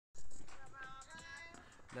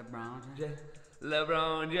LeBron James.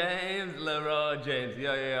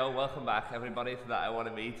 Yo. Welcome back, everybody, to that I Want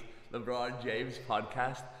to Meet LeBron James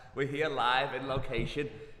podcast. We're here live in location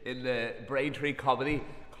in the Braintree Comedy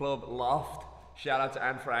Club loft. Shout out to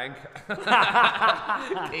Anne Frank,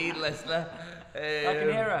 keen listener. I can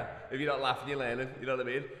hear her. If you're not laughing, you're learning. You know what I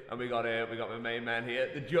mean? And we got my main man here,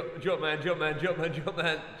 the Jumpman,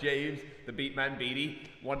 James, the Beatman Beatty,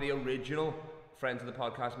 one of the original friends of the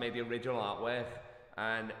podcast, made the original artwork,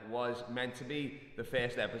 and was meant to be the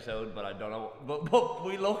first episode, but I don't know. But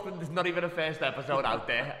we looked, and there's not even a first episode out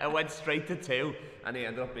there. It went straight to 2, and he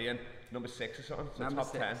ended up being number 6 or something. So number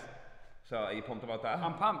top 6. 10. So are you pumped about that?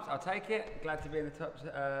 I'm pumped. I'll take it. Glad to be in the top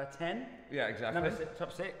 10. Yeah, exactly.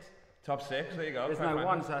 Top 6. Top 6. There you go. There's no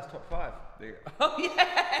 1, so that's top 5. There you go. Oh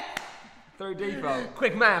yeah. Through default.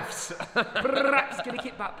 Quick maths. Skitty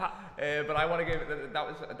kick pat pat. But I want to give that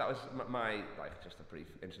was my just a brief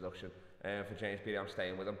introduction for James Beatty. I'm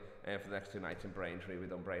staying with him for the next 2 nights in Braintree. We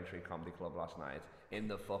done Braintree Comedy Club last night in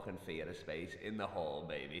the fucking theatre space in the hall,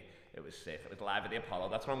 baby. It was sick. It was live at the Apollo.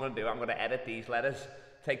 That's what I'm going to do. I'm going to edit these letters.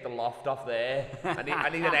 Take the loft off there. I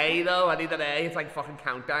need an A though. I need an A. It's like fucking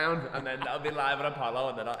countdown, and then that'll be live at Apollo,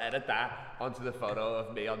 and then I'll edit that onto the photo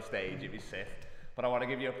of me on stage. It'd be sick. But I want to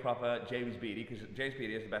give you a proper James Beatty, because James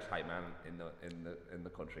Beatty is the best hype man in the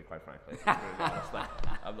country, quite frankly. I'm really honest,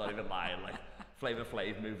 I'm not even lying. Like Flavor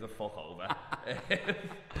Flav, move the fuck over. I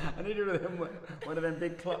need one of them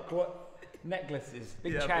big necklaces,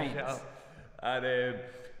 big chains.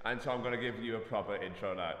 And so I'm going to give you a proper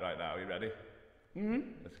intro right now. Are you ready? Mm-hmm.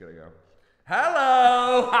 Let's get it go.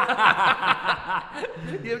 Hello!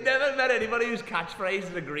 You've never met anybody whose catchphrase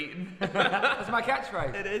is a greeting. That's my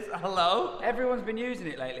catchphrase. It is. Hello? Everyone's been using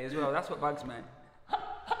it lately as well. That's what bugs me.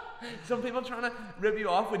 Some people trying to rip you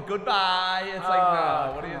off with goodbye. It's like,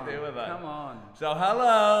 no, what do you do with that? Come on. So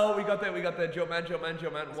hello, we got the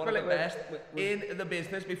Jumpman, one of the best in the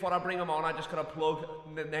business. Before I bring him on, I just gotta plug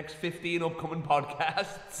the next 15 upcoming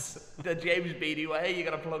podcasts. The James Beatty way. You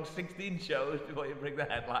gotta plug 16 shows before you bring the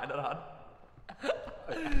headliner on.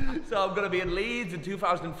 So I'm going to be in Leeds in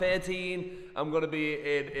 2013. I'm going to be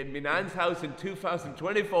in my nan's house in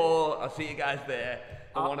 2024. I'll see you guys there.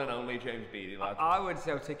 The one and only James Beatty, lad. I would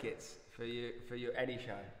sell tickets for you any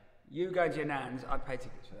show. You go to your nan's, I'd pay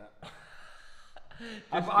tickets for that.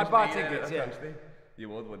 I'd buy tickets, yeah. You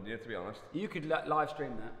would, wouldn't you, to be honest? You could live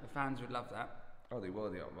stream that. The fans would love that. Oh, they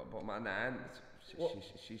would, yeah. But my nan,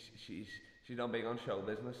 she's not big on show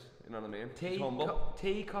business, you know what I mean? She's humble.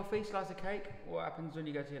 Tea, coffee, slice of cake. What happens when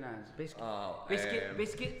you go to your nan's?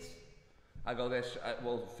 Biscuits? I go this.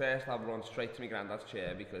 Well, first I'll run straight to my granddad's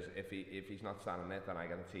chair, because if he's not standing there, then I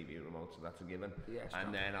get a TV remote, so that's a given. Yeah,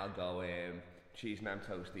 and then I'll go cheese and ham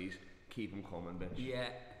toasties. Keep them coming, bitch. Yeah.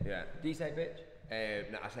 Do you say bitch?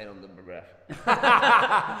 No, I say it under my breath.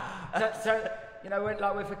 so you know,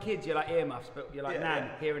 when for kids, you're like earmuffs, but you're like nan,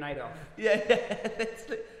 hearing aid off. Yeah.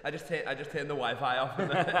 I just turn the Wi-Fi off in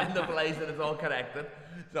the place, and it's all connected.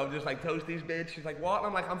 So I'm just like, toasties, bitch. She's like, what? And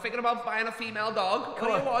I'm like, I'm thinking about buying a female dog. What do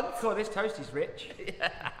you want? Cool, this toastie's rich.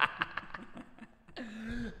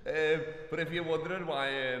 But if you're wondering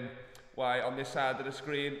why on this side of the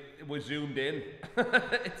screen we're zoomed in,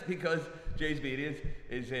 it's because James Beatty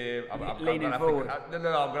is leaning forward. I'm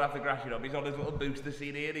gonna have to grass it up. He's on his little booster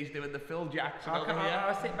seat here. He's doing the Phil Jackson over here.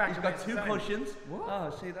 I'll sit back. He's got 2 cushions. What? Oh,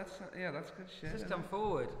 see, that's good shit. Just come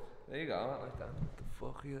forward. There you go. I like that. What the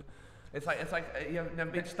fuck are you? It's like you've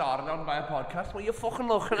never been started on by a podcast. What are you fucking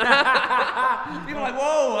looking at? People are like,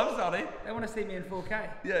 whoa, I'm sorry. They want to see me in 4K.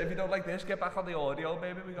 Yeah, if you don't like this, get back on the audio,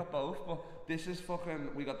 baby. We got both. But this is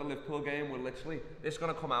we got the Liverpool game. This is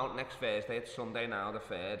going to come out next Thursday. It's Sunday now, the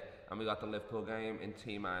 3rd. And we got the Liverpool game in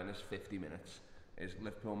T-minus 50 minutes. Is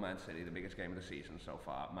Liverpool Man City the biggest game of the season so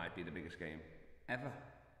far? Might be the biggest game.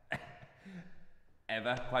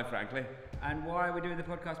 Ever, quite frankly. And why are we doing the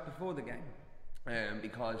podcast before the game?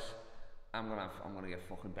 Because I'm gonna get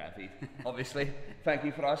fucking bevied, obviously. Thank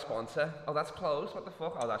you for our sponsor. Oh, that's closed. What the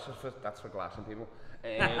fuck? Oh, that's for glassing people.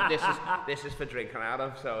 This is for drinking out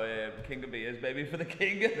of. So King of Beers, baby, for the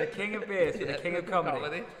king. The King of Beers, for the King of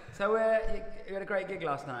Comedy. So you had a great gig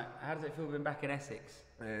last night. How does it feel being back in Essex?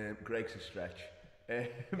 Great's a stretch.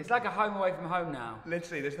 It's like a home away from home now.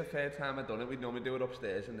 Literally, this is the 3rd time I've done it. We normally do it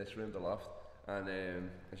upstairs in this room, the loft, and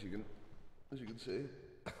as you can see.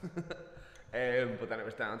 But then it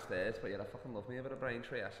was downstairs. But yeah, I fucking love me a bit of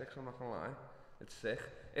Braintree, Essex. I'm not gonna lie, it's sick.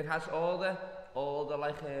 It has all the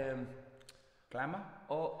like glamour,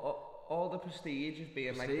 all the prestige of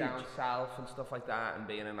being like down south and stuff like that, and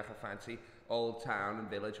being in like a fancy old town and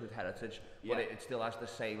village with heritage. But it still has the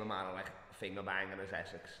same amount of like finger banging as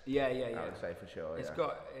Essex. Yeah. I would say for sure.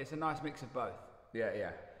 It's a nice mix of both.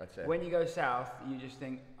 Yeah, that's it. When you go south, you just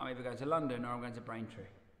think, I'm either going to London or I'm going to Braintree.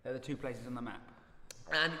 They're the two places on the map.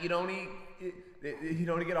 And you'd only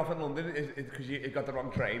get off in London because you got the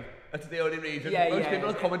wrong train. That's the only reason. Most people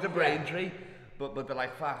are coming to Braintree, but they're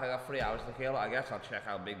like, fuck, I got 3 hours to kill. I guess I'll check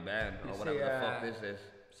out Big Ben or whatever the fuck this is.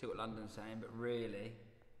 See what London's saying, but really,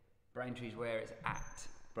 Braintree's where it's at.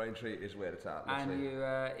 Braintree is where it's at. And you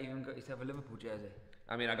even got yourself a Liverpool jersey.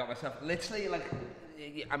 I mean, I got myself literally like.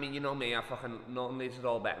 I mean, you know me. I fucking nothing needs it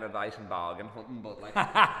all betting advice and bargain hunting, but like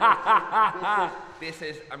this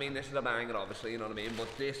is. I mean, this is a banger, obviously. You know what I mean. But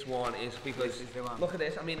this one is because this is the one. Look at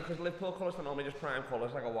this. I mean, because Liverpool colours are normally just prime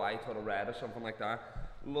colours, like a white or a red or something like that.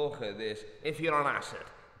 Look at this. If you're on acid,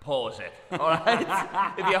 pause it. All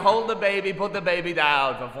right. If you hold the baby, put the baby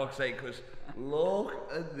down for fuck's sake. Because look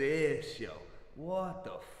at this, yo. What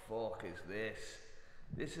the fuck is this?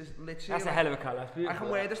 This is literally... That's a hell of a colour. I can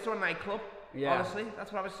wear this to a nightclub, honestly.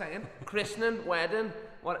 That's what I was saying. Christening, wedding,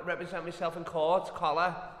 what represent myself in court,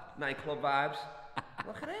 collar, nightclub vibes.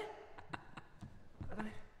 Look at it.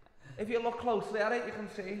 If you look closely at it, you can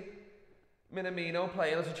see Minamino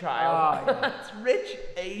playing as a child. Oh, yeah. It's rich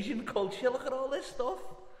Asian culture. Look at all this stuff.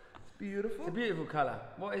 It's beautiful. It's a beautiful colour.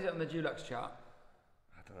 What is it on the Dulux chart?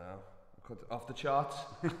 I don't know. Off the charts.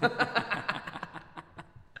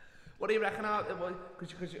 What do you reckon?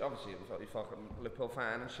 Because obviously you're fucking Liverpool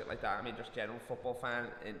fan and shit like that. I mean, just general football fan.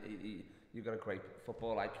 And you've got a great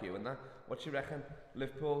football IQ in that. What do you reckon?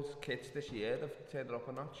 Liverpool's kits this year, they've turned it up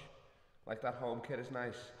a notch. Like that home kit is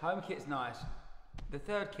nice. Home kit's nice. The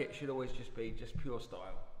third kit should always just be just pure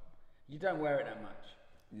style. You don't wear it that much.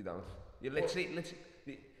 You don't. You literally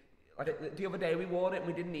the other day we wore it and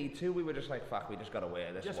we didn't need to. We were just like, fuck, we just got to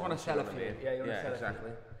wear this. Just want to sell it for you. Yeah, you want to sell exactly.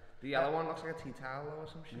 it. The yellow one looks like a tea towel or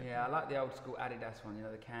some shit. Yeah, I like the old school Adidas one, you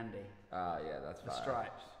know, the candy. Oh, yeah, that's fine. The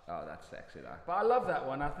stripes. Oh, that's sexy, that. But I love that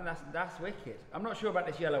one. I think that's wicked. I'm not sure about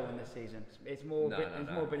this yellow one this season. It's more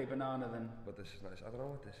more Billy Banana than... But this is nice. I don't know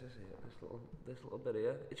what this is here. This little bit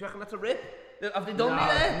here. Do you reckon that's a rip? Have they done me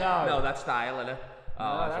there? No, that's style, innit? Oh,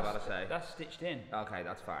 I was about to say. That's stitched in. Okay,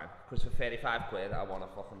 that's fine. Because for 35 quid, I want a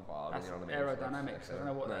fucking bargain. That's, you know what I mean? Aerodynamics. I don't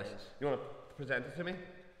know what that is. You want to present it to me?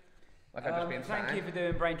 Like I've just been thank you for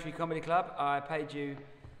doing Braintree Comedy Club. I paid you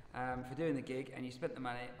for doing the gig, and you spent the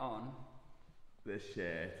money on... This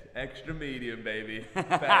shirt. Extra medium, baby.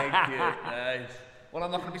 Thank you. Nice. Well,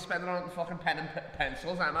 I'm not going to be spending it on fucking pen and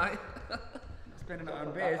pencils, am I? Spending it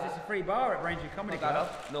on beers. It's a free bar at Braintree Comedy Club.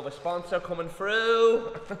 Another sponsor coming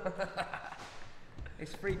through.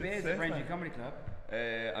 It's free beers at Braintree Comedy Club.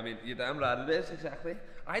 I mean, you're damn right it is, exactly.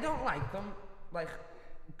 I don't like them, like,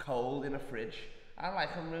 cold in a fridge. I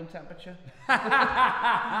like them room temperature.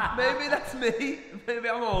 Maybe that's me. Maybe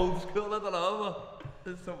I'm old school, I don't know.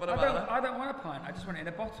 There's something about it. I don't want a pint, I just want it in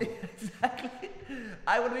a bottle. Exactly.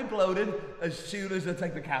 I want to be bloated as soon as I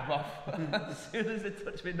take the cap off. As soon as it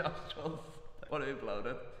touches my nostrils, I want to be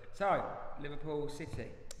bloated. So, Liverpool City.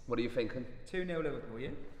 What are you thinking? 2-0 Liverpool, yeah?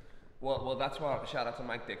 Well, that's what. Shout out to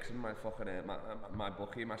Mike Dixon, my fucking my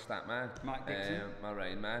bookie, my stat man. Mike Dixon, my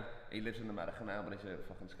rain man. He lives in America now, but he's a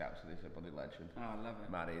fucking scout, so he's a bloody legend. Oh, I love it.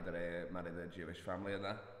 Married a Jewish family in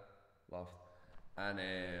that loft, and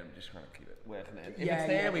just trying to keep it working in. If it's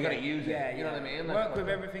there, we got to use it. You know what I mean? Work with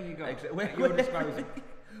everything you got. At your disposal.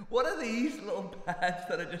 What are these little pads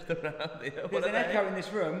that are just around here? There's an echo in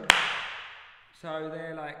this room, so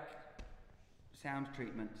they're like sound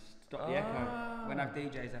treatments. Stop the echo when I have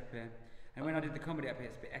DJs up here, and when I did the comedy up here,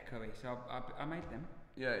 it's a bit echoey, so I made them.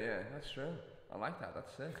 Yeah, that's true. I like that.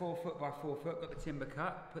 That's sick. 4 foot by 4 foot. Got the timber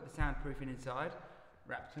cut. Put the soundproofing inside.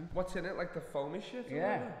 Wrapped them. What's in it? Like the foamy shit?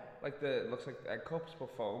 Yeah. Like the looks like egg cups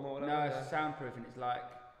but foam or whatever. No, it's soundproofing. It's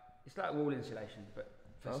like wall insulation, but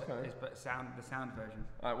the sound version.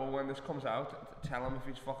 Alright, well when this comes out, tell him if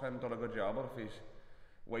he's fucking done a good job or if he's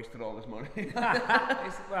wasted all his money. It's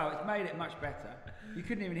made it much better. You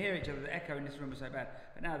couldn't even hear each other. The echo in this room was so bad.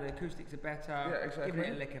 But now the acoustics are better. Yeah, exactly. Giving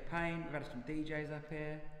it a lick of paint. We've had some DJs up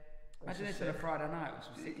here. Imagine this on a Friday night with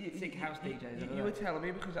some sick house DJs. You were telling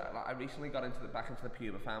me because I recently got back into the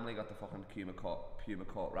Puma family, got the fucking Puma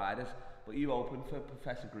Court Riders. But you opened for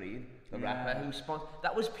Professor Green, the rapper who sponsored.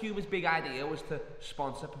 That was Puma's big idea, was to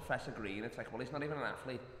sponsor Professor Green. It's like, well, he's not even an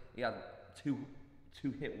athlete. He had two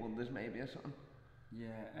hit wonders maybe or something. Yeah,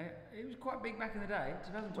 he was quite big back in the day.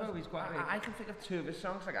 2012, he's quite big. I can think of 2 of his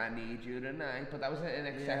songs, like I Need You Tonight, but that was an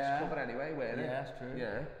Essex cover anyway, wasn't it? Yeah, that's true.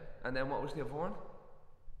 Yeah, and then what was the other one?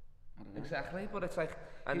 I don't know. Exactly, but it's like,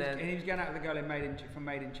 and he was going out with a girl from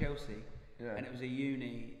Made in Chelsea, and it was a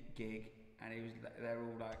uni gig, and they're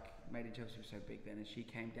all like, Made in Chelsea was so big then, and she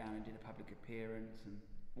came down and did a public appearance. And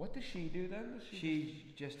what does she do then?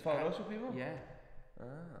 She just photos of people? Yeah.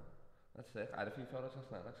 Ah. That's sick. I had a few photos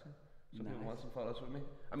last night, actually. Some Nice. people want some photos with me.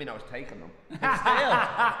 I mean, I was taking them.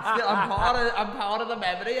 still, I'm part of the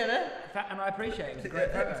memory, innit? And I appreciate it. It was a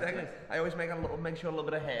great photo. Exactly. I always make sure a little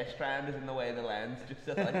bit of hair strand is in the way of the lens, just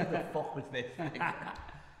so like, what the fuck was this thing?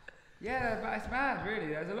 Yeah, but it's mad, really.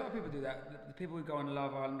 There's a lot of people do that. The people who go on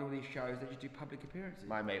Love Island, all these shows, they just do public appearances.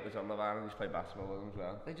 My mate was on Love Island, he used to play basketball with him as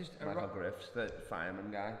well. They just Michael Griffiths, the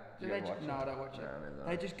fireman guy. Do You they ever watch no, it? I don't watch it. No,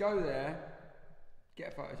 They just go there, get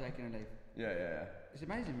a photo taken and leave. Yeah. It's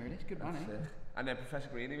amazing, really. It's good money. That's it. And then Professor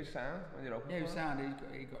Green, he was sound when you're open. Yeah, he was for sound.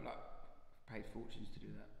 He got like paid fortunes to do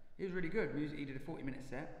that. He was really good. He did a 40-minute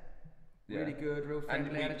set. Yeah. Really good, real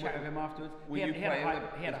friendly. I had a chat with him afterwards. Were you playing He had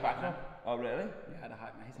a his hype man. backup? Oh, really? Yeah, he had a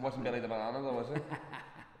hype man. It wasn't Billy the Banana though, was it?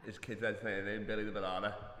 His kid's head's name, Billy the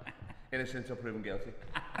Banana. Innocent until proven guilty.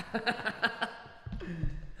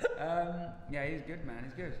 Yeah, he's good, man.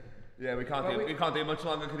 He's good. Yeah, we can't do much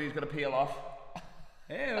longer because he's going to peel off.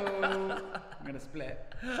 Ew. I'm going to split.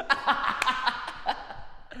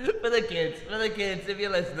 For the kids, if you're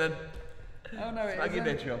listening. Oh, no, it Smack your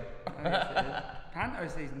isn't. bitch up. Oh, yes, it is. Panto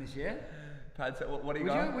season this year. Panto, what do you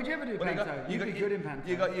got? Would you ever do Panto? You'd be good in Panto.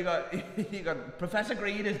 You got Professor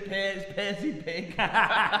Green as Percy Pig.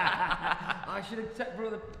 I should have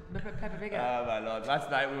brought the Peppa Pig out. Oh my lord,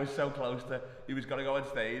 last night we were so close to, he was going to go on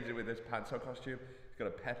stage with this Panto costume, he's got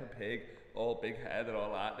a Peppa Pig, all big head and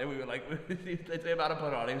all that, then we were like, he's literally about to put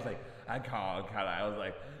it on, he was like, I can't, can I? I was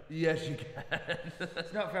like, yes you can.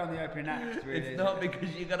 It's not fair on the opening act, really. It's not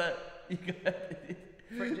because you gotta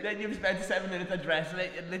then you've spent 7 minutes addressing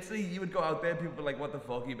it, and literally you would go out there, people would be like, what the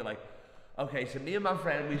fuck, you'd be like, okay, so me and my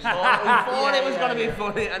friend, we thought it was going to be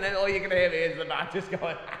funny, and then all you're going to hear is the back just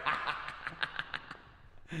going,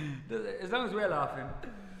 as long as we're laughing.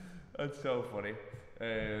 That's so funny.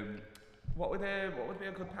 What would be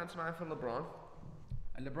a good pantomime for LeBron?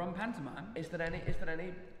 A LeBron pantomime? Is there any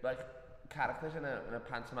like characters in a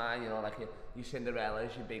pantomime? You know, like your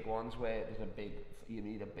Cinderellas, your big ones, where you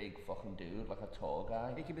need a big fucking dude, like a tall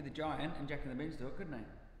guy. He could be the giant and Jack and the Beanstalk, couldn't he?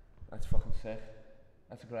 That's fucking sick.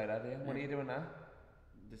 That's a great idea. Yeah. When are you doing that?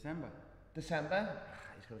 December. He's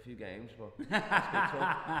got a few games, but that's good too.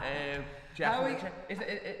 Jack,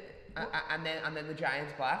 and then the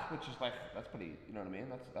Giants Black, which is like, that's pretty, you know what I mean?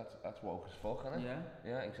 That's woke as fuck, isn't it?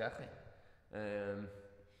 Yeah, exactly.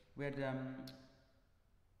 We had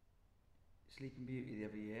Sleeping Beauty the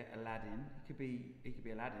other year, Aladdin. He could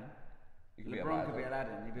be Aladdin. LeBron could be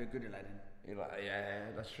Aladdin. He'd be a good Aladdin.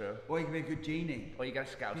 Yeah, that's true. Or he could be a good genie. Or you get a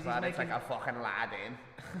scout lad, it's like a fucking lad in.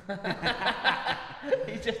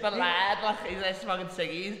 He's just a lad, like he's there smoking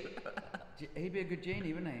ciggies. He'd be a good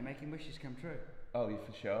genie, wouldn't he? Making wishes come true. Oh,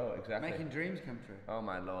 for sure, exactly. Making dreams come true. Oh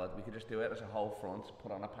my lord, we could just do it as a whole front,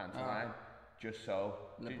 put on a pantomime, just so.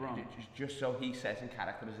 LeBron. Just so he says in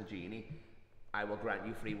character as a genie, I will grant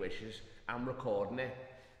you 3 wishes. I'm recording it.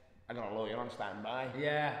 I got a lawyer on standby.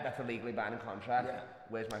 Yeah. That's a legally binding contract. Yeah.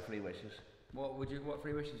 Where's my 3 wishes? What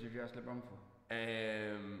 3 wishes would you ask LeBron for?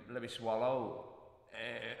 Let me swallow.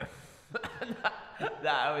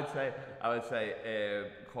 I would say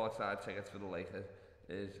courtside tickets for the Lakers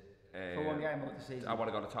is for one game or the season. I want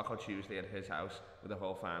to go to Taco Tuesday at his house with the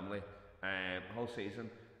whole family, whole season,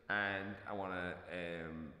 and I want to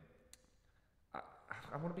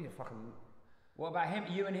be a fucking. What about him?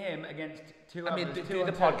 You and him against two I mean, others, do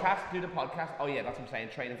the podcast. Oh yeah, that's what I'm saying.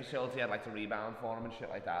 Training facility. I'd like to rebound for him and shit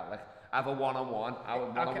like that. Like have a one-on-one. I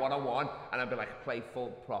would want a one-on-one, and I'd be like play full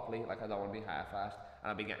properly. Like I don't want to be half-assed,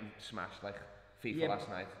 and I'd be getting smashed like FIFA last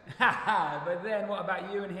night. But then what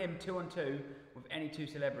about you and him 2-on-2 with any 2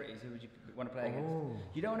 celebrities? Who would you want to play against?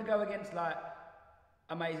 You don't want to go against like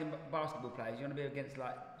amazing basketball players. You want to be against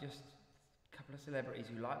like just a couple of celebrities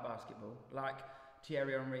who like basketball, like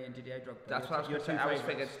Thierry Henry and Didier Drogba. That's what I was going to say. I was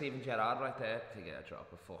thinking Steven Gerrard right there to get a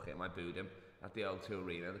drop, but fuck him, I booed him at the O2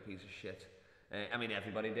 Arena, the piece of shit. I mean,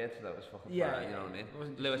 everybody did, so that was fucking fine, you know what I mean?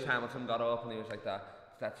 Lewis Hamilton got up and he was like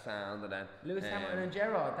that sound, and then Lewis Hamilton and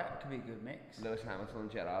Gerrard, that could be a good mix. Lewis Hamilton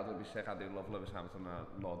and Gerrard would be sick. I do love Lewis Hamilton, and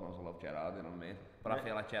Lord knows I love Gerrard, you know what I mean? But I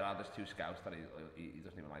feel like Gerrard is too scouts that he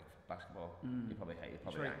doesn't even like basketball. He probably hates it,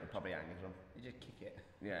 probably angers him. You just kick it.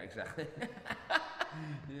 Yeah, exactly.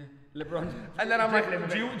 LeBron. And then I'm like,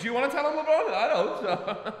 do you want to tell him LeBron? I don't, so.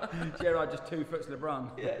 Gerrard just 2 foots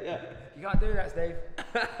LeBron. Yeah. You can't do that, Steve.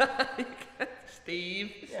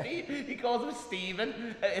 Steve. He calls him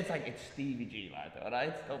Steven. It's like, it's Stevie G, lad,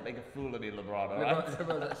 alright? Don't make a fool of me, LeBron,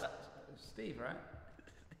 alright? Steve, right?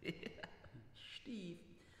 Steve.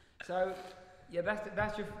 So, yeah,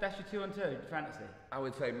 that's your 2-on-2 fantasy. I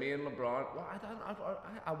would say me and LeBron. Well,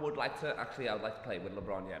 I would like to play with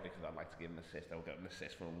LeBron, yeah, because I'd like to give him an assist. I would get an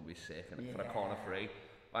assist for him, would be sick, and for a corner free.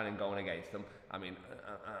 and then going against them. I mean,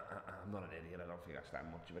 I'm not an idiot. I don't think I stand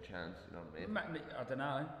much of a chance. You know what I mean? I don't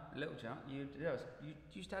know. A little chance. You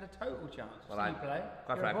used to have a total chance. Well, you play.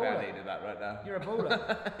 Quite frankly, I needed that right now. You're a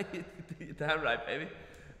baller. You're damn right, baby.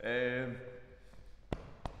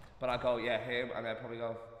 But I'll go, him, and I'll probably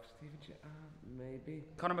go Stephen maybe.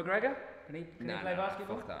 Conor McGregor? Can he play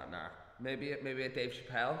basketball? Fuck that, nah. Maybe a Dave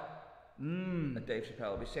Chappelle. A Dave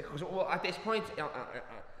Chappelle would be sick. Because at this point,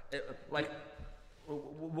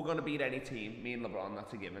 we're going to beat any team. Me and LeBron,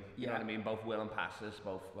 that's a given. You know what I mean? Both willing passers,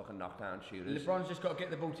 both fucking knockdown shooters. LeBron's just got to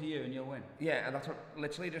get the ball to you and you'll win. Yeah, and that's what,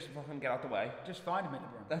 literally just fucking get out the way. Just find him,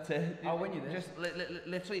 LeBron. That's it. I'll win you this. Just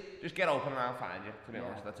literally, just get open and I'll find you, to be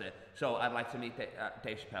honest. That's it. So I'd like to meet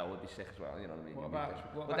Dave Chappelle would be sick as well, you know what I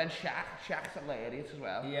mean? But then Shaq's hilarious as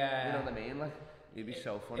well. Yeah. You know what I mean? Like, he'd be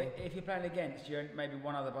so funny. If you're playing against maybe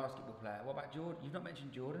one other basketball player, what about Jordan? You've not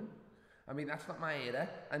mentioned Jordan? I mean, that's not my era.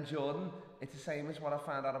 And Jordan, it's the same as what I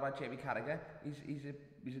found out about Jamie Carragher. He's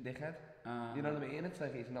a dickhead. You know what I mean? It's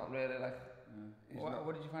like he's not really like.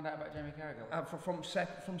 What did you find out about Jamie Carragher?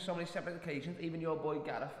 From so many separate occasions, even your boy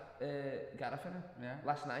Gareth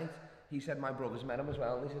last night, he said my brother's met him as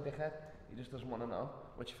well, and he's a dickhead. He just doesn't want to know,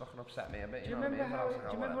 which fucking upset me a bit. Do you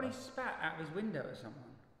remember when he spat out of his window at someone?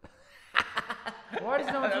 Why does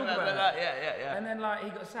no one talk about that? Yeah. And then he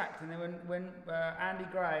got sacked, and then when Andy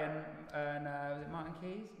Gray and was it Martin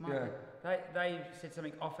Keys? They said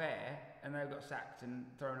something off air, and they got sacked and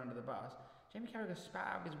thrown under the bus. Jamie Carragher spat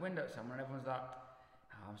out of his window at someone, and everyone's like,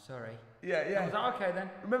 "Oh, I'm sorry." Yeah. I was like, "Okay then."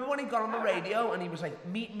 Remember when he got on the radio and he was like,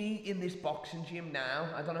 "Meet me in this boxing gym now."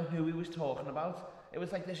 I don't know who he was talking about. It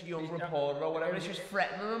was like this young reporter or whatever. It's just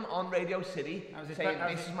threatening him on Radio City, saying,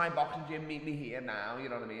 "This is my boxing gym. Meet me here now." You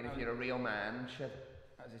know what I mean? If you're a real man and shit.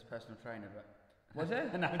 That was his personal trainer, but was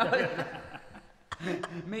it? No,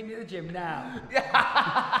 meet me at the gym now.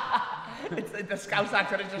 It's the Scouse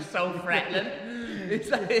accent is just so threatening. It's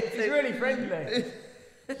really friendly.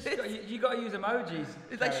 You got to use emojis.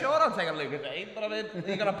 It's like, sure, I'll take a Lucasade, but I mean,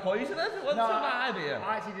 you got to poison it? What's my idea?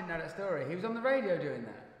 I actually didn't know that story. He was on the radio doing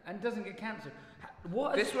that and doesn't get cancelled.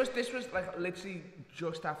 This was like literally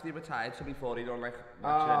just after he retired, so before he done like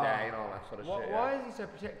match of the day and all that sort of shit. Why is he so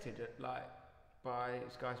protected by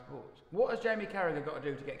Sky Sports? What has Jamie Carragher got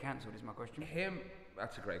to do to get cancelled? Is my question.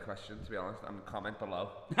 That's a great question, to be honest. Comment below.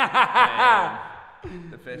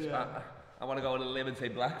 The first, I want to go on a limb and say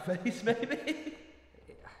blackface, maybe.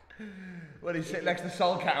 When he's sitting next to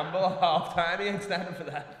Sol Campbell at half time, he ain't standing for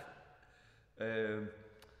that.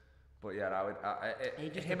 But yeah, I would.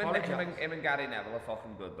 Him and Gary Neville are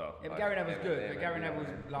fucking good though. Yeah, Gary Neville's good, but Gary Neville's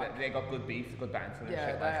like they got good beef, good banter. Yeah,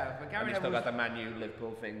 and shit, they have. But Gary Neville's still got the Man U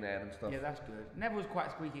Liverpool thing there and stuff. Yeah, that's good. Neville's quite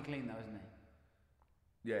squeaky clean though, isn't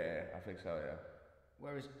he? Yeah, I think so. Yeah.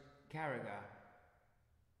 Whereas Carragher,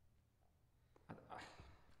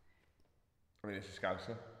 I mean, it's a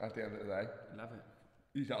Scouser at the end of the day. Love it.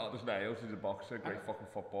 He's hard as nails. He's a boxer, great fucking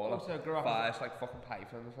footballer. Also grew up. Fires like fucking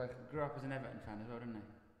pythons. Like. Grew up as an Everton fan as well, didn't he?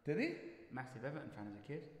 Did he? Massive Everton fan as a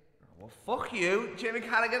kid. Oh, well, fuck you, Jimmy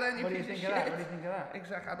Carragher. Then What do you think of that? What do you think of that?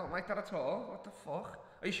 Exactly. I don't like that at all. What the fuck?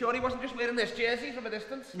 Are you sure he wasn't just wearing this jersey from a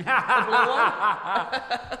distance?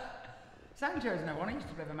 Sancho's no one. He used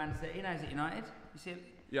to play for Man City. Now he's at United. You see?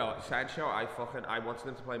 Yo, Sancho, I wanted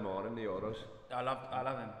him to play more in the Euros. I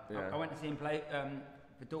love him. Yeah. I went to see him play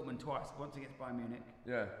for Dortmund twice. Once against Bayern Munich.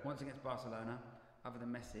 Yeah. Once against Barcelona. Other than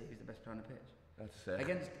Messi, who's the best player on the pitch. That's sick.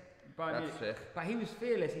 Against Bayern Munich. Sick. But he was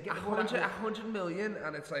fearless. He'd get the ball 100 million,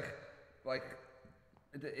 and it's like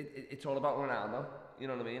it's all about Ronaldo. You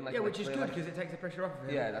know what I mean? Like, yeah, which is good because it takes the pressure off of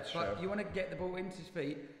him. Yeah, that's true. You want to get the ball into his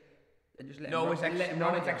feet and just let him no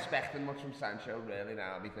run. one's expecting much from Sancho really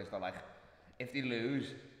now because they're like, if they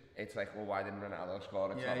lose, it's like, well, why didn't Ronaldo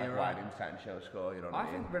score? It's not like, why didn't Sancho score? You know what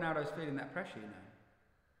I mean? I think Ronaldo's feeling that pressure, you know.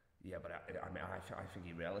 Yeah, but I think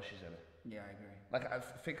he relishes in it. Yeah, I agree. Like, I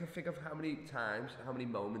think of how many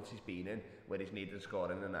moments he's been in where he's needed to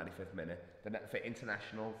score in the 95th minute. For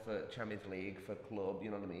international, for Champions League, for club,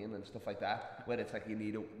 you know what I mean, and stuff like that. Where it's like you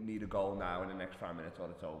need a goal now in the next 5 minutes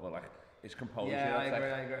or it's over. Like, his composure. Yeah, I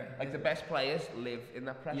agree. Like the best players live in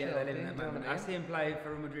that pressure. Yeah, they live in that moment. I see him play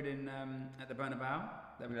for Real Madrid at the Bernabeu.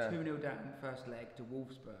 They were 2-0 down first leg to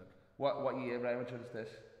Wolfsburg. What year Real Madrid is this?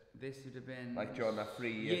 This would have been like during that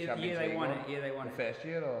 3-year Champions League. They won it. The first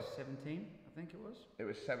year or 17, I think it was. It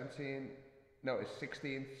was 17. No, it was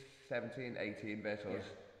 16, 17, 18 versus us.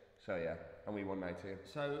 So yeah, and we won 19.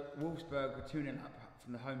 So Wolfsburg were 2-0 up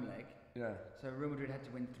from the home leg. Yeah. So Real Madrid had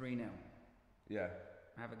to win 3-0. Yeah.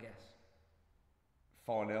 Have a guess.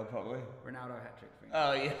 4-0 probably. Ronaldo hat-trick for you.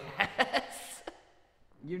 Oh yes.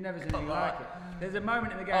 You've never seen anything like it. There's a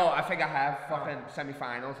moment in the game. Oh, I think I have. Fucking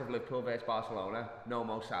semi-finals of Liverpool versus Barcelona. No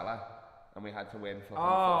Mo Salah. And we had to win.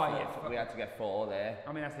 We had to get 4 there.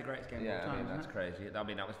 I mean, that's the greatest game of all time. I mean, that's crazy. I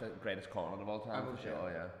mean, that was the greatest corner of all time, for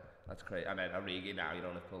sure, yeah. That's great. And then Origi now, you're a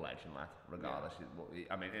Liverpool legend, lad, regardless. Yeah.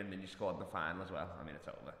 I mean, and then you scored in the final as well. I mean, it's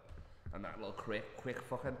over. And that little quick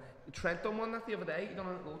fucking... Trent done one that the other day. He done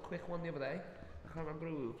a little quick one the other day. I can't remember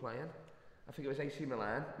who we were playing. I think it was AC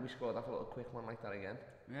Milan. We scored that little quick one like that again.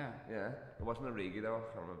 Yeah. Yeah. It wasn't Origi though. I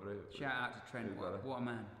can't remember who. Shout out to Trent. What a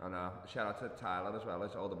man. I know. Shout out to Tyler as well.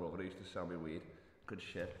 His older brother who used to sell me weed. Good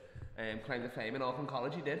shit. Claimed to fame in Auckland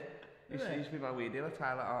College. He did. He used to be my weed dealer.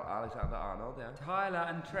 Tyler Alexander Arnold. Yeah. Tyler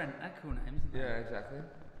and Trent. They're cool names, isn't they? Yeah, exactly.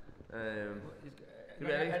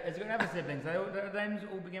 Has he got other siblings? Their names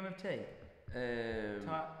all begin with T.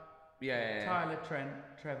 Yeah. Tyler, Trent,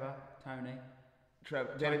 Trevor, Tony.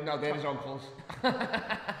 They're his uncles.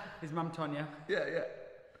 His mum Tonya. Yeah.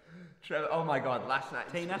 Trevor. Oh my God! Last night.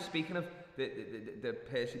 Tina. Speaking of the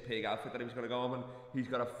Percy Pig outfit that he was going to go on, and he's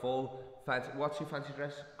got a full fancy. What's your fancy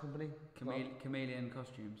dress company? Chameleon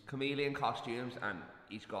Costumes. Chameleon Costumes, and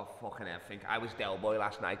he's got fucking everything. I was Del Boy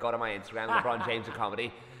last night. Got on my Instagram, LeBron James of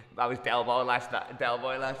comedy. I was Del Boy last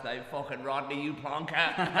night. Fucking Rodney, you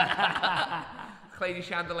plonker. Clady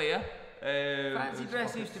Chandelier. Fancy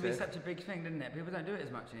dress used to be such a big thing, didn't it? People don't do it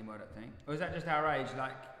as much anymore, I don't think. Or is that just our age?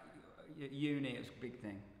 Like uni, it was a big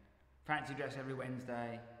thing. Fancy dress every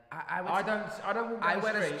Wednesday. I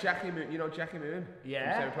went as Jackie Moon. You know Jackie Moon?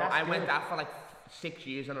 Yeah. I went that for like 6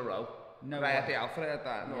 years in a row. No. I had the outfit. I had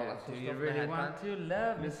that. No, yeah. Do you really want to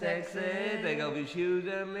love me sexy? They go with shoes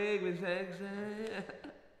and legs me sexy.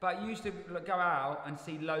 But you used to go out and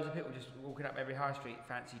see loads of people just walking up every high street,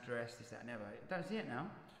 fancy dress, this, that, and ever. Don't see it now.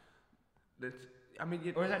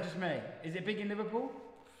 Or is that just me? Is it big in Liverpool?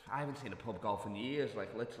 I haven't seen a pub golf in years,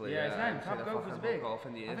 like literally. Yeah, same. Pub golf is big. Golf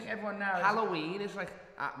in years. I think everyone now. Halloween is like.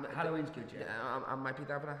 Halloween's good, yeah. I might be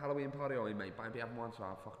having a Halloween party, or we might be having one, so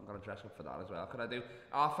I'm fucking gonna dress up for that as well. Could I do?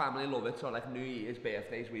 Our family love it, so like New Year's,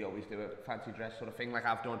 birthdays, we always do a fancy dress sort of thing. Like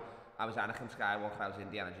I've done. I was Anakin Skywalker, I was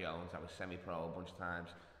Indiana Jones, I was semi-pro a bunch of times.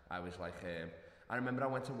 I was like, I remember I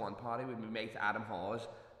went to one party with my mate Adam Hawes.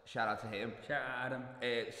 Shout out to him. Shout out Adam.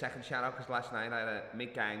 Second shout out because last night I had a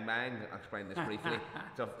McGangbang. I'll explain this briefly.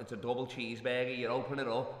 It's a double cheeseburger. You open it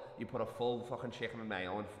up, you put a full fucking chicken and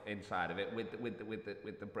mayo inside of it with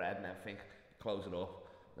the bread and everything. Close it up,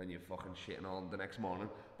 then you're fucking shitting all the next morning.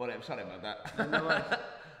 But I'm sorry about that.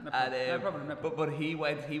 No problem. But he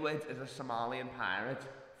went as a Somalian pirate,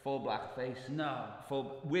 full blackface. No.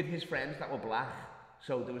 With his friends that were black.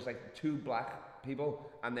 So there was like 2 black people,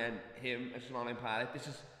 and then him, a Somalian pirate.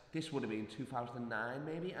 This would have been 2009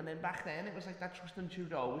 maybe, and then back then it was like that Tristan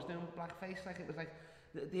Trudeau was doing blackface. Like it was like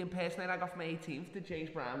the impersonator I got from 18th, the James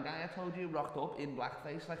Brown guy I told you rocked up in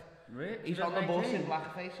blackface. Like really? He's on the bus in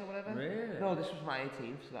blackface or whatever. Really? No, this was my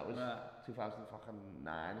 18th, so that was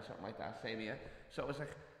 2009 or something like that, same year. So it was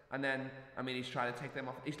like, and then I mean he's trying to take them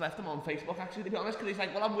off. He's left them on Facebook actually, to be honest, because he's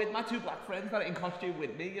like, well, I'm with my 2 black friends that are in costume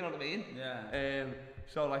with me. You know what I mean? Yeah.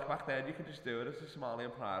 So like back then you could just do it as a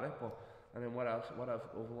Somalian pirate, but. And then what else? What other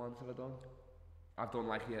ones have I done? I've done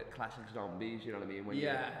like your classic zombies, you know what I mean?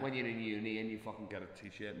 When you're in uni and you fucking get a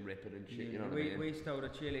t-shirt and rip it and shit, you know what I mean? We stole the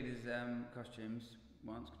cheerleaders' costumes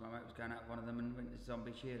once because my mate was going out with one of them and went as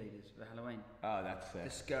zombie cheerleaders for Halloween. Oh, that's sick. The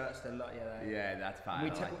skirts, the lot, yeah. Yeah, that's fine.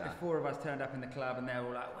 The 4 of us turned up in the club and they were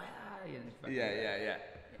all like, where are you? Yeah.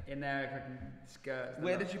 In their fucking skirts.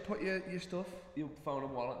 Where did you put your stuff? Your phone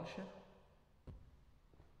and wallet and shit?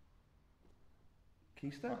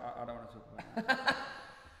 Keister? I don't want to talk about that.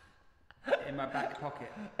 In my back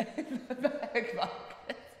pocket. In the back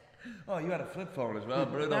pocket? Oh, you had a flip phone as well,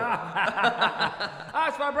 Bruno.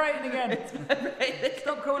 It's vibrating again. It's vibrating.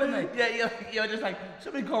 Stop calling me. Yeah, you're just like,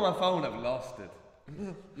 somebody call my phone, I've lost it.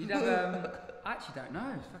 You'd have, I actually don't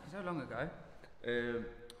know, it's fucking so long ago.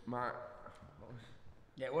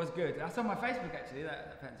 Yeah, it was good. That's on my Facebook actually,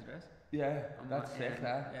 that fancy dress. Yeah, that's sick,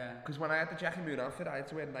 yeah. Because when I had the Jackie Moon outfit, I had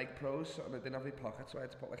to wear Nike Pros, and I didn't have any pockets, so I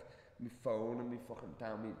had to put like my phone and my fucking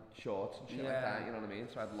down my shorts and shit like that, you know what I mean?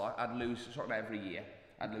 So I'd lose something every year.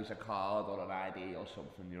 I'd lose a card or an ID or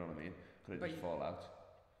something, you know what I mean? Could it just fall out?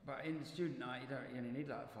 But in the student night, you only need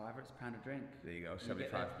like £5, it's £1 a drink. There you go,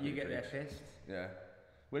 75. You get there pissed. Yeah.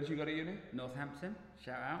 Where did you go to uni? Northampton,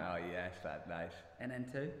 shout out. Oh yes, that's nice.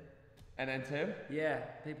 NN2. NN2? Yeah,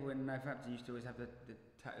 people in Northampton used to always have the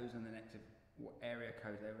tattoos on the necks of what area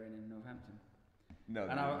code they were in Northampton. No.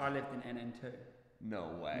 And I lived in NN2.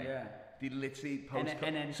 No way. Yeah. Did you literally post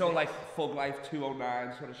NN6. So like Fug Life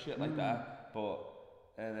 209 sort of shit like that, but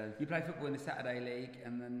and then you play football in the Saturday league,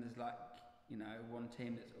 and then there's like one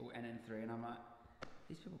team that's all NN3, and I'm like,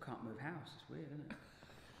 These people can't move house. It's weird, isn't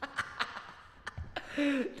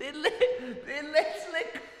it? They literally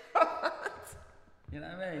can't. You know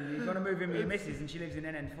what I mean? You've got to move in with your missus and she lives in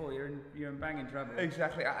NN4, you're in banging trouble.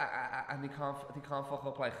 Exactly, and they can't fuck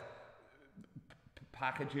up like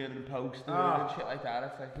packaging and posting and shit like that.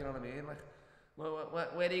 It's like, you know what I mean? Like,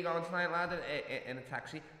 where are you going tonight, lad? In a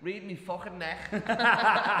taxi? Read me fucking neck.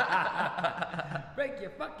 Break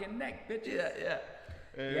your fucking neck, bitch. Yeah.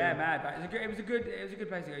 Yeah, mad. But it was a good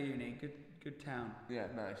place to go uni. Good town. Yeah,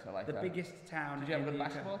 nice. I like the that. biggest town. Did you have a in good the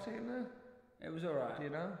basketball team there? It was alright. Do you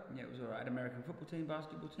know? Yeah, it was alright. American football team,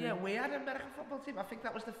 basketball team. Yeah, we had an American football team. I think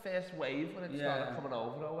that was the first wave when it started coming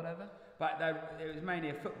over or whatever. But it was mainly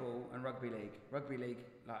a football and rugby league. Rugby league,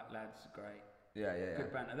 like lads, great. Yeah.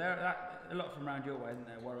 Good banter. There a lot from around your way, isn't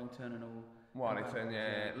there? Warrington and all. Warrington,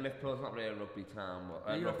 yeah. Liverpool's not really a rugby town, but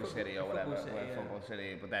rugby city or whatever. Football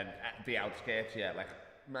city, but then at the outskirts, like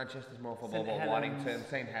Manchester's more football, but Warrington,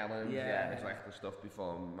 St Helens, it's like the stuff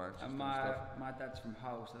before Manchester and stuff. My dad's from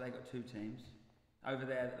Hull, so they got 2 teams. Over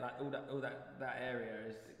there, like all that area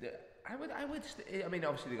is. Yeah, I mean,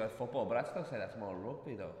 obviously they got football, but I'd still say that's more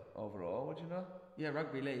rugby though. Overall, would you know? Yeah,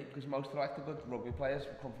 rugby league. Because most of like the good rugby players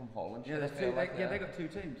come from Holland. Yeah, there's 2. They got 2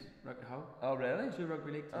 teams. Hull. Oh really? 2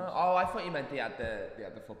 rugby league teams. Oh, I thought you meant they had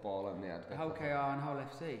the football and they had the Hull KR and Hull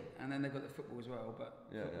FC, and then they've got the football as well, but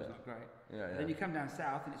football's not great. Yeah. Then you come down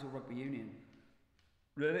south and it's all rugby union.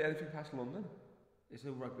 Really? Anything past London? It's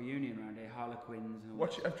all rugby union around here, Harlequins and all.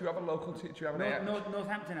 Do you have a local team? Do you have an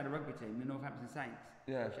Northampton had a rugby team, the Northampton Saints.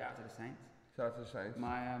 Yeah. Shout out to the Saints. Shout out to the Saints.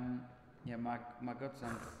 My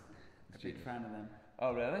godson's a big fan of them.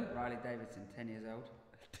 Oh really? Riley Davidson, 10 years old.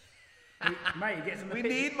 Mate, he gets on the pitch. We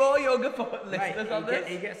need more younger listeners on this.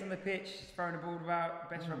 He gets on the pitch, throwing the ball about,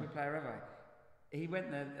 best rugby player ever. He went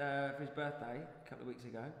there for his birthday a couple of weeks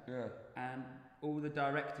ago. Yeah. And all the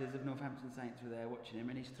directors of Northampton Saints were there watching him,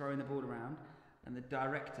 and he's throwing the ball around. And the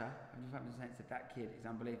director of Northampton Saints said, "That kid is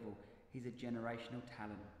unbelievable. He's a generational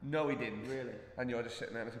talent." No, he didn't. Really. And you're just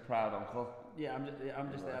sitting there as a proud uncle. Yeah, I'm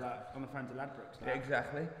just there like on the phone to Ladbrokes. Like. Yeah,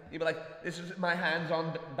 exactly. You'd be like, "This is my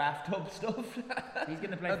hands-on bathtub stuff." He's going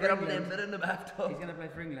to play for England. In the bathtub. He's going to play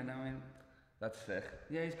for England. I mean, that's sick.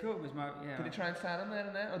 Yeah, he's cool. Did he try and sign him there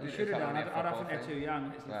and there? Or he should have done. I don't think they're too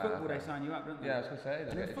young. It's in football they sign you up, don't they? Yeah, I was going to say.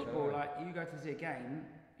 And in football, like you go to see a game,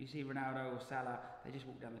 you see Ronaldo or Salah, they just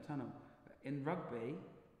walk down the tunnel. But in rugby,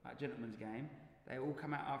 like gentleman's game, they all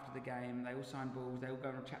come out after the game, they all sign balls, they all go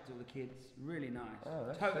and chat to all the kids. Really nice. Oh,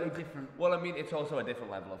 that's totally sick. Different. Well, I mean, it's also a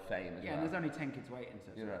different level of fame as well. Yeah, and there's only 10 kids waiting,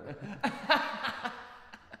 so you know.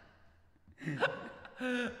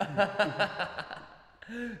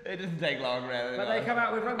 It doesn't take long, really. But they come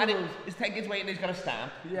out with rugby balls. His 10 kids waiting, he's got a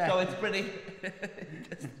stamp. Yeah. So it's pretty...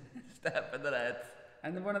 Just step in the head.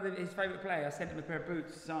 And then one of his favourite players sent him a pair of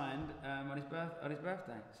boots signed on his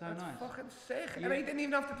birthday. So that's nice. Fucking sick. Yeah. And he didn't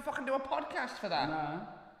even have to fucking do a podcast for that. No.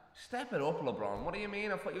 Step it up, LeBron. What do you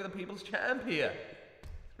mean? I thought you were the people's champ here.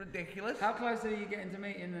 It's ridiculous. How close are you getting to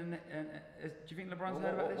meeting? Do you think LeBron's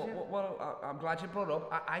heard about this yet? Well, I'm glad you brought it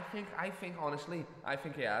up. I think honestly,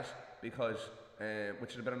 he has because,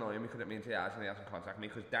 which is a bit annoying because it means he has and he hasn't contacted me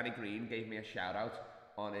because Danny Green gave me a shout out.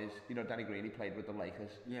 On his, Danny Green, he played with the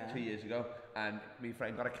Lakers 2 years ago, and my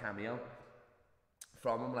friend got a cameo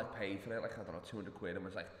from him, like paid for it, like I don't know, 200 quid, and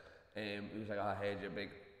was like, he was like, oh, I heard you're a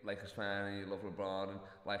big Lakers fan and you love LeBron, and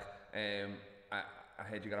like, I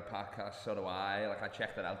heard you got a podcast, so do I. Like I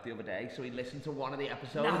checked it out the other day, so he listened to one of the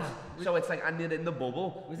episodes. No. So it's like, and you're in the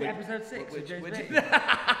bubble. Was it episode 6 with James Beatty?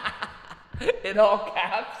 In all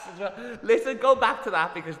caps as well. Listen, go back to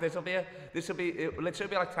that because it will literally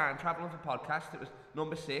be like time traveling for podcast. It was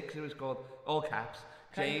number 6. It was called all caps.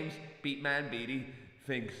 James Beatty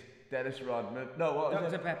thinks Dennis Rodman. No, what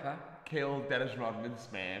was Dr. it? Pepper killed Dennis Rodman's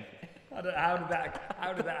man. How did that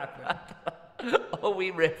happen? Oh, we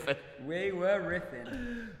riffing. We were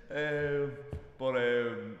riffing.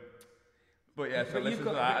 But yeah. So listen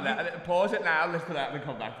to that. And pause it now. Listen to that, and then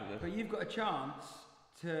come back to this. But you've got a chance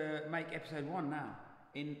to make episode 1 now.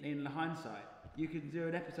 In hindsight, you could do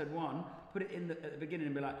an episode 1, put it at the beginning,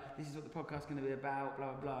 and be like, "This is what the podcast's going to be about."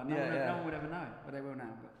 Blah blah blah. No one would ever know, but they will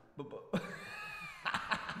now. But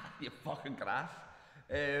you fucking grass.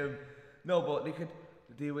 No, but they could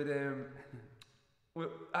deal with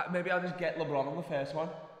maybe I'll just get LeBron on the first one.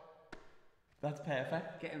 That's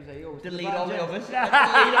perfect. Get him to say yours. Delete all the others.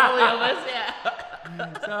 Delete all the others. Yeah.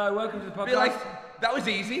 So welcome to the podcast. Be like, that was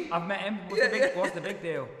easy. I've met him. What's the big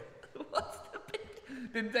deal? What's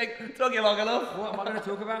the big? Took you long enough. What am I going to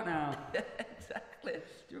talk about now? Yeah, exactly. Do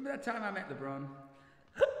you remember that time I met LeBron?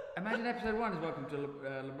 Imagine episode 1 is welcome to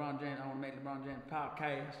LeBron James. I want to meet LeBron James. Part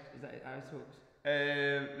K. Is that how he talks?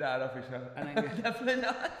 No, I don't think so. Definitely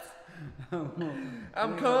not.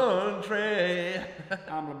 I'm country.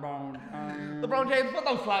 I'm LeBron. LeBron James, put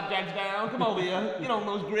those flapjacks down. Come over here. You know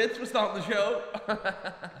those grits. We're starting the show.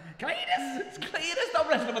 Cletus! It's Cletus. Don't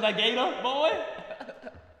wrestle with that gator, boy.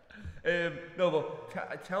 No,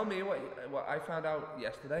 but tell me what I found out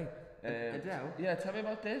yesterday. Adele? Yeah, tell me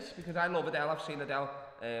about this, because I love Adele. I've seen Adele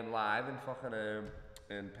live in fucking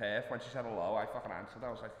in Perth. When she said hello, I fucking answered. I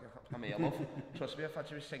was like, I'm here, love. Trust me, I thought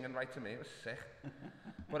she was singing right to me. It was sick.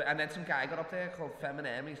 And then some guy got up there called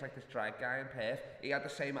Feminem. He's like this drag guy in Perth. He had the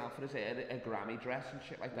same outfit as her, a Grammy dress and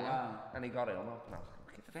shit like that. Wow. And he got it on up, and I was like,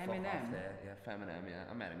 get the fuck off there. Yeah, Feminem, yeah.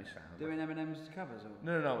 I met him, he sound. Doing Eminem's covers? Or?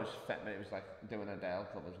 No, it was Feminem. It was like doing Adele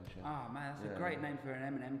covers and shit. Oh man, that's a great name for an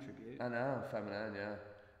Eminem tribute. I know, Feminem, yeah.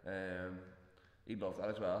 He loves that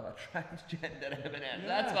as well. A transgender Eminem. Yeah.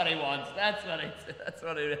 That's what he wants. That's what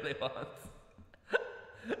he really wants.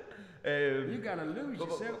 You gotta lose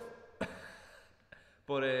yourself.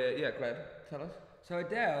 But yeah, go ahead. Tell us. So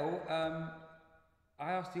Adele,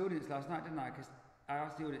 I asked the audience last night, didn't I? Because I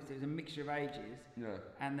asked the audience, there was a mixture of ages. Yeah.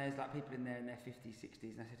 And there's like people in there in their 50s,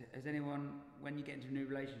 60s. And I said, has anyone, when you get into a new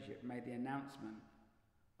relationship, made the announcement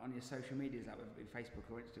on your social medias, like with Facebook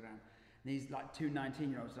or Instagram? And these like 2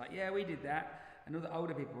 19-year-olds like, yeah, we did that. And all the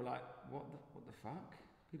older people were like, what the fuck?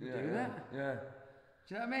 People do that? Yeah.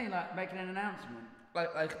 Do you know what I mean? Like making an announcement.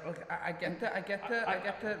 Like I get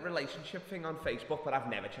the relationship thing on Facebook, but I've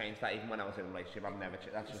never changed that. Even when I was in a relationship, I've never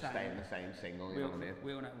changed. That's just staying the same single. You know what I mean?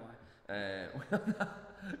 We all know why.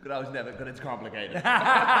 Because I was never good. It's complicated.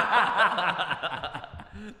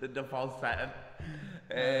 The default setting.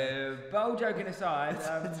 But all joking aside,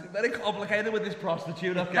 it's very complicated with this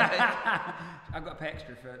prostitute. Okay. I've got to pay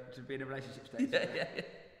extra to be in a relationship stage. Yeah.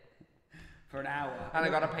 For an hour. And I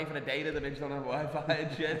got to pay for the data. The bitch don't have Wi-Fi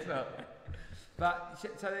and shit. So. But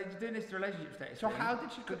so you're doing this relationship status. So how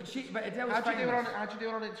did she? But Adele was how'd you do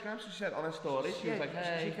it on Instagram? So she said on her story, she was like,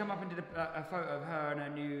 "Hey." She came up and did a photo of her and her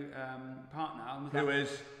new partner. And was who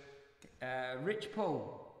is? Rich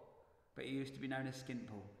Paul, but he used to be known as Skin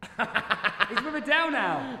Paul. He's with Adele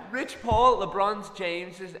now. Rich Paul, LeBron's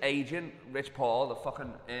James's agent. Rich Paul, the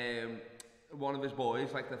fucking one of his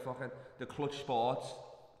boys, like the Clutch Sports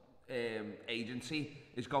agency,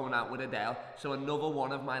 is going out with Adele. So another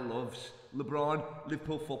one of my loves. LeBron,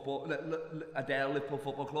 Liverpool football, Adele, Liverpool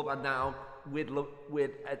Football Club, and now with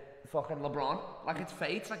fucking LeBron. Like it's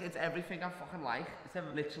fate, like it's everything I fucking like. It's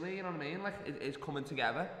literally, you know what I mean? Like it's coming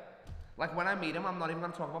together. Like when I meet him, I'm not even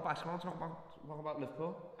going to talk about basketball. I'm talk about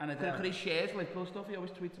Liverpool. And Adele. Because he shares Liverpool stuff. He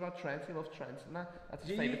always tweets about Trent. He loves Trent and that. That's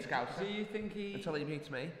his favourite scouser. Do you think he? Until he meets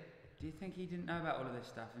me. Do you think he didn't know about all of this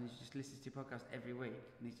stuff and he just listens to your podcast every week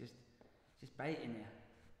and he's just baiting you?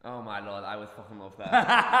 Oh my lord, I would fucking love that.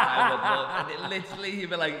 I would love it. Literally, he'd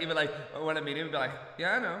be like, when I meet him, he'd be like,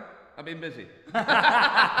 yeah, I know, I've been busy.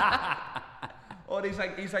 Or he's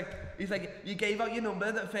like, you gave out your number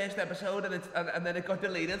in the first episode and then it got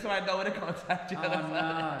deleted, so I know where to contact you. Oh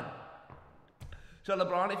no. So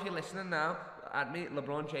LeBron, if you're listening now, add me,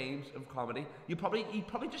 LeBron James of comedy. He probably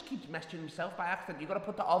just keeps messaging himself by accident. You got to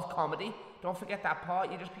put the of comedy. Don't forget that part.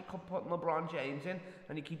 You just keep putting LeBron James in,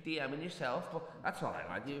 and you keep DMing yourself. But that's all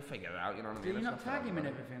right. You figure it out. You know what I mean? Do you not tag him in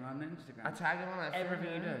everything on Instagram? I tag him on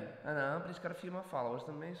everything. You do. I know, but he's got a few more followers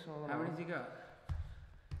than me. So how many's he got? A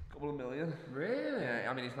couple of million. Really? Yeah.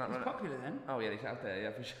 I mean, he's not. He's popular then. Oh yeah, he's out there.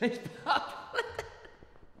 Yeah, for sure. He's popular.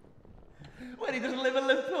 When he doesn't live in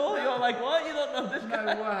Liverpool, you're like, what? You don't know this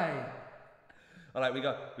guy? No way. All right, we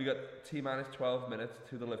got T-minus 12 minutes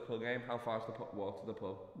to the Liverpool game. How far is the walk to the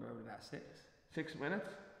pub? Probably about 6. 6 minutes?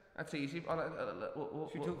 That's easy. Should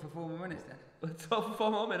we talk for 4 more minutes then? Let's talk for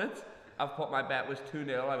 4 more minutes. I've put my bet was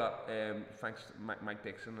 2-0. I got thanks to Mike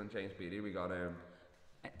Dixon and James Beatty. We got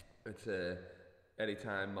it's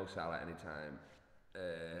anytime Mo Salah, anytime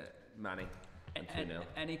Manny, and 2-0.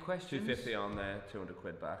 Any questions? 250 on there, 200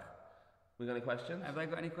 quid back. We got any questions? Have they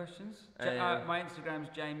got any questions? My Instagram's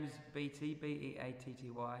James Beatty,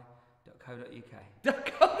 beatty.co.uk. I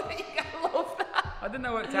love that. I didn't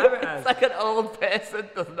know what to have it as. It's like an old person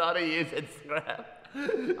does not use Instagram.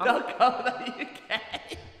 .co.uk.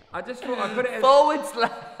 I just thought I put it as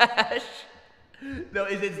 /. No,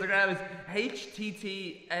 his Instagram is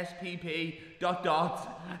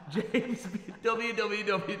https://James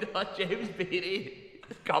www.jamesbeatty.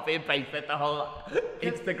 Copy and paste it the whole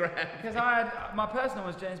Instagram. Because my personal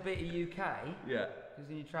was James Beatty UK. Yeah. Because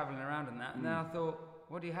then you're travelling around and that. And then I thought,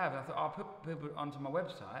 what do you have? And I thought, I'll put people onto my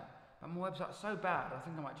website. But my website's so bad, I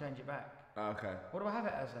think I might change it back. Okay. What do I have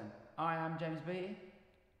it as then? I am James Beatty.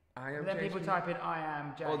 I am. Then James people type in I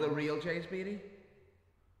am James. Or the real James Beatty.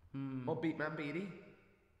 Or Beatman Beatty.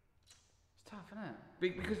 It's tough, isn't it?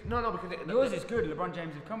 Because yours is good, LeBron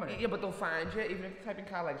James of comedy. Yeah, but they'll find you even if you type in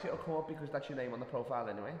Carl Legacy, it'll come up because that's your name on the profile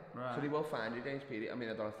anyway. Right. So they will find you, James Beatty. I mean,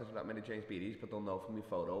 I don't know if there's that many James Beattys, but they'll know from your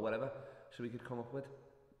photo or whatever. So we could come up with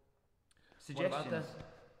suggestions. What about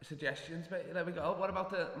the suggestions, but there we go. What about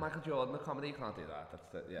the Michael Jordan, the comedy? You can't do that. That's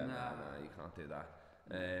the no, you can't do that.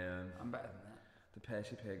 I'm better than that. The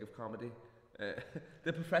Percy Pig of comedy.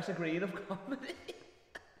 The Professor Green of comedy.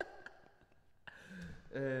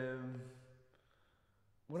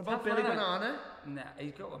 What about Billy Banana? Nah,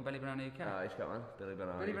 he's got one, Billy Banana UK. Oh, he's got one, Billy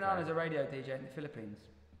Banana. Billy Banana's a radio DJ in the Philippines.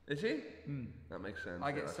 Is he? That makes sense.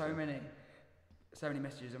 I get so many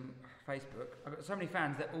messages on Facebook. I've got so many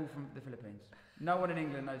fans, they're all from the Philippines. No one in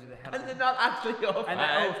England knows who the hell I am. And they're not actually your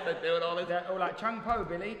fans, they're doing all this. They're all like, Chung Po,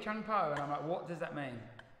 Billy, Chung Po. And I'm like, what does that mean?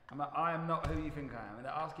 I'm like, I am not who you think I am. And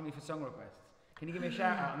they're asking me for song requests. Can you give me a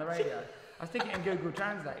shout out on the radio? I stick it in Google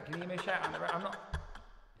Translate. Can you give me a shout out on the radio? I'm not...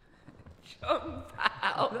 Chung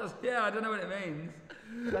Pao. Yeah, I don't know what it means.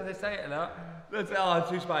 But they say it a lot.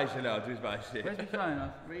 Too spicy now, too spicy. Where's my phone?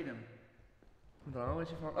 I'll read them. I don't know, where's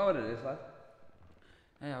your phone? Oh, it is, lad.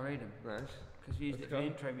 Hey, I'll read them. Nice. Because we used it for the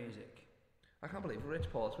intro music. I can't believe Rich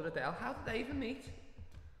Paul's with Adele. How did they even meet?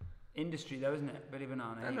 Industry though, isn't it? Billy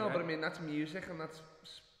Banana. I know, but I mean, that's music and that's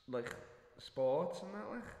like sports and that,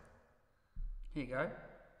 like. Here you go.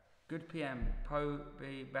 Good PM. Po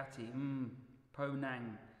B Batty. Po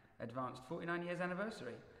Nang. Advanced 49 years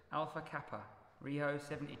anniversary. Alpha Kappa. Rio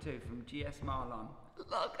 72 from GS Marlon.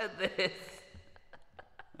 Look at this.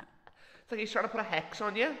 It's like he's trying to put a hex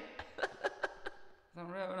on you. It's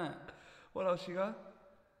unreal, isn't it? What else you got?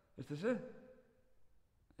 Is this it?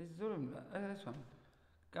 This is all of them. This one.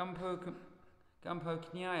 Gumpo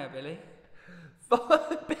Knyaya, Billy.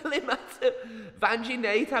 Billy Matthew. Vanjie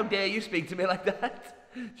Nate, how dare you speak to me like that?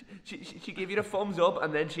 She gave you the thumbs up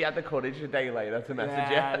and then she had the courage a day later to message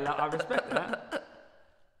you. Yeah, I respect that.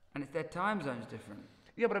 And it's their time zones different.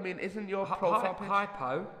 Yeah, but I mean, isn't your profile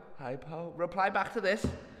picture... Hi, Po. Reply back to this.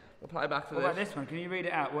 What about this one? Can you read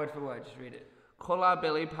it out word for word? Just read it. Kula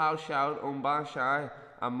Billy Pau Shout Umba Shai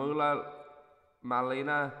Amula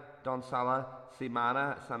Malina Donsala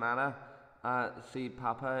Simana Sanana Si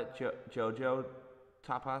Papa Jojo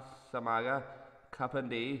Tapas Samaga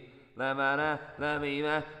Kapandi Lamana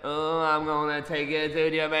Lamina. Oh, I'm gonna take you to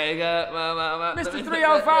Jamaica. Mr.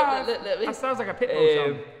 305. That sounds like a Pitbull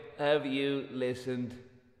song. Have you listened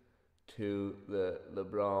to the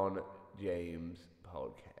LeBron James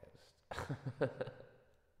podcast?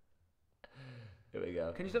 Here we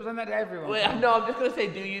go. Can you stop saying that to everyone? Wait, no, I'm just going to say,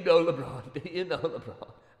 do you know LeBron? Do you know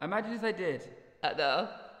LeBron? Imagine if they did. No.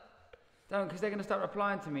 Don't, because they're going to start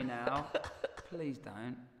replying to me now. Please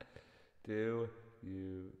don't. Do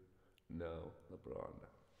you know LeBron?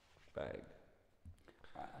 Bang.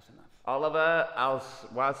 Right, that's enough. Oliver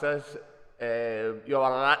Alswazes, you're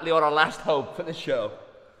our last hope for the show.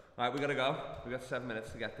 All right, we got to go. We've got 7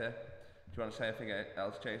 minutes to get there. Do you want to say anything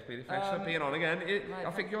else, James Beatty? Thanks for being on again.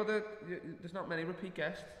 I think there's not many repeat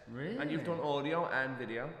guests. Really? And you've done audio and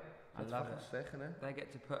video. I love it. Sick, isn't it? They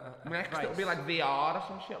get to put a Next it'll be like VR or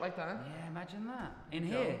some shit like that. Yeah, imagine that. In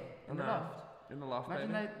here, in the loft. In the loft,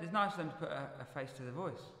 imagine it's nice for them to put a face to the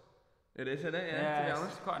voice. It is, isn't it? Yeah, to be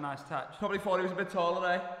honest. It's quite a nice touch. Probably thought he was a bit taller,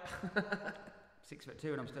 eh?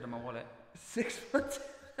 6'2" and I'm still in my wallet. 6 foot.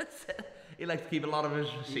 He likes to keep a lot of his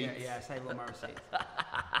receipts. Yeah, save all my receipts.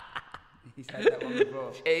 He said that one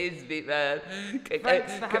before. Jeez, beat man.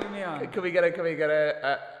 Thanks for having me on. Can we get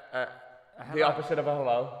the opposite of a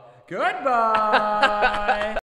hello? Goodbye.